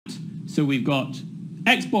So we've got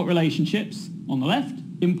export relationships on the left,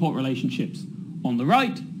 import relationships on the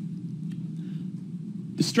right.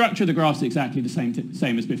 The structure of the graph is exactly the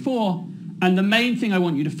same as before, and the main thing I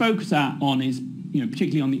want you to focus on is,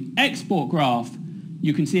 particularly on the export graph,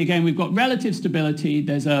 you can see again we've got relative stability.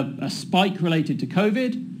 There's a spike related to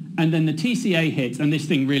COVID, and then the TCA hits, and this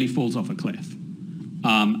thing really falls off a cliff.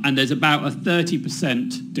 And there's about a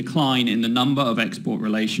 30% decline in the number of export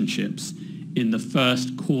relationships in the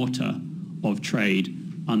first quarter of trade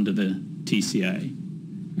under the TCA.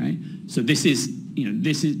 Right? So this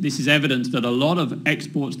is evidence that a lot of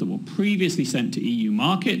exports that were previously sent to EU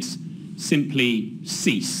markets simply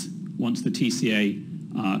cease once the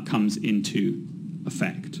TCA comes into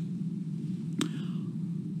effect.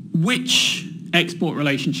 Which export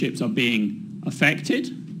relationships are being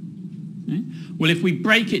affected? Okay. Well, if we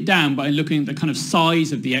break it down by looking at the kind of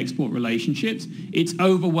size of the export relationships, it's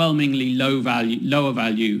overwhelmingly lower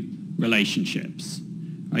value relationships.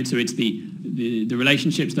 Right? So it's the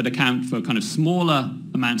relationships that account for kind of smaller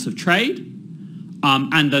amounts of trade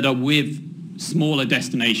and that are with smaller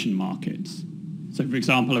destination markets. So, for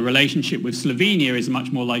example, a relationship with Slovenia is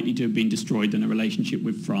much more likely to have been destroyed than a relationship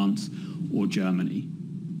with France or Germany.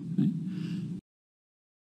 Right?